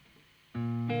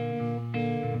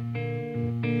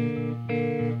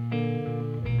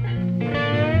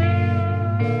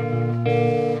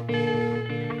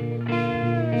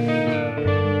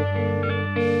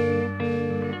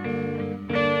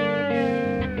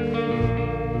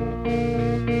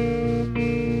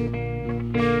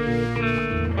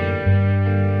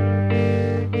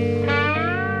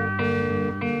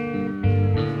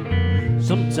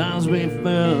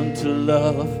to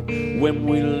love when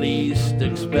we least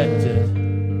expect it.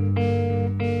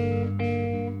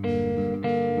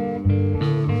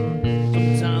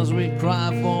 Sometimes we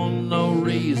cry for no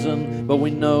reason, but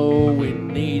we know we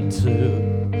need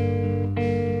to.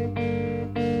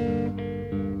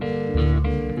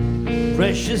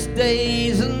 Precious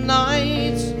days and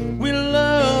nights we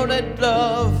learn at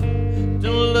love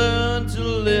to learn to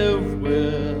live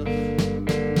with.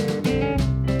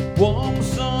 Warm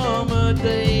summer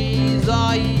days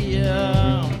are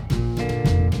here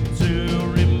to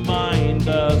remind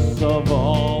us of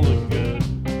all the good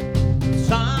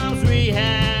times we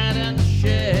had and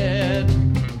shared,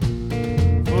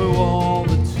 through all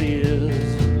the tears.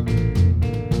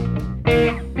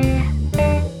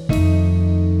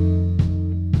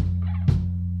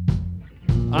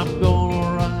 I'm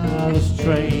gonna ride this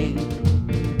train,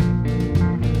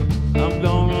 I'm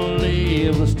gonna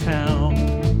leave this town,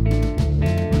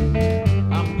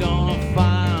 I'm gonna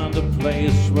find a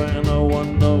place where no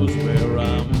one knows where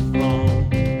I'm from.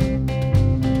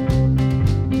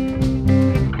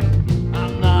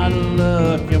 I'm not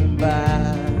looking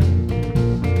back,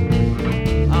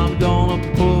 I'm gonna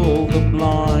pull the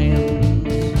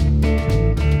blinds,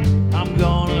 I'm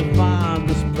gonna find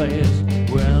this place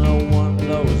where no one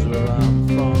knows where I'm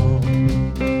from.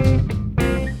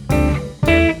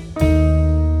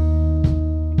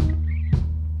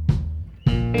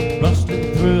 Rusting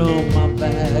through my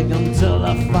bag until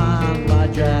I find my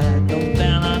jack, and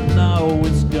then I know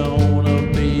it's gonna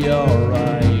be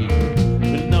alright.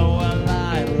 But no, I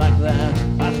lie like that,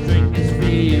 my strength is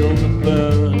feel the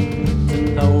burn to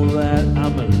know that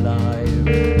I'm alive.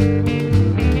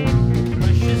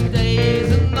 Precious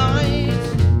days and nights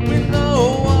we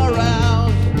know are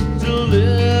ours to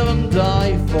live and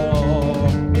die for.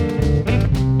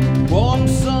 Warm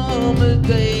summer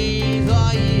days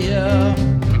are here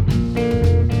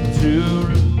to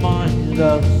remind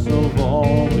us of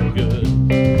all the good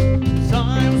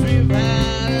times we've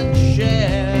had and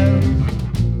shared,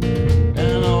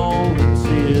 and all the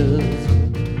tears.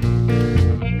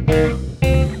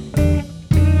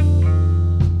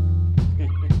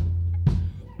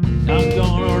 I'm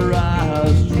gonna ride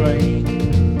this train,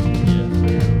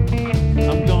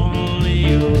 yeah. I'm gonna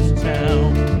leave this town,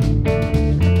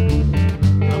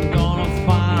 I'm gonna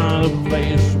find a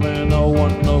place where no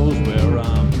one knows where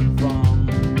I'm from.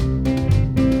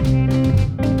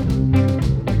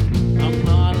 I'm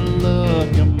not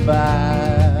looking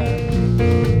back,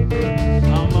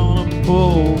 I'm gonna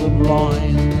pull the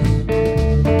blind,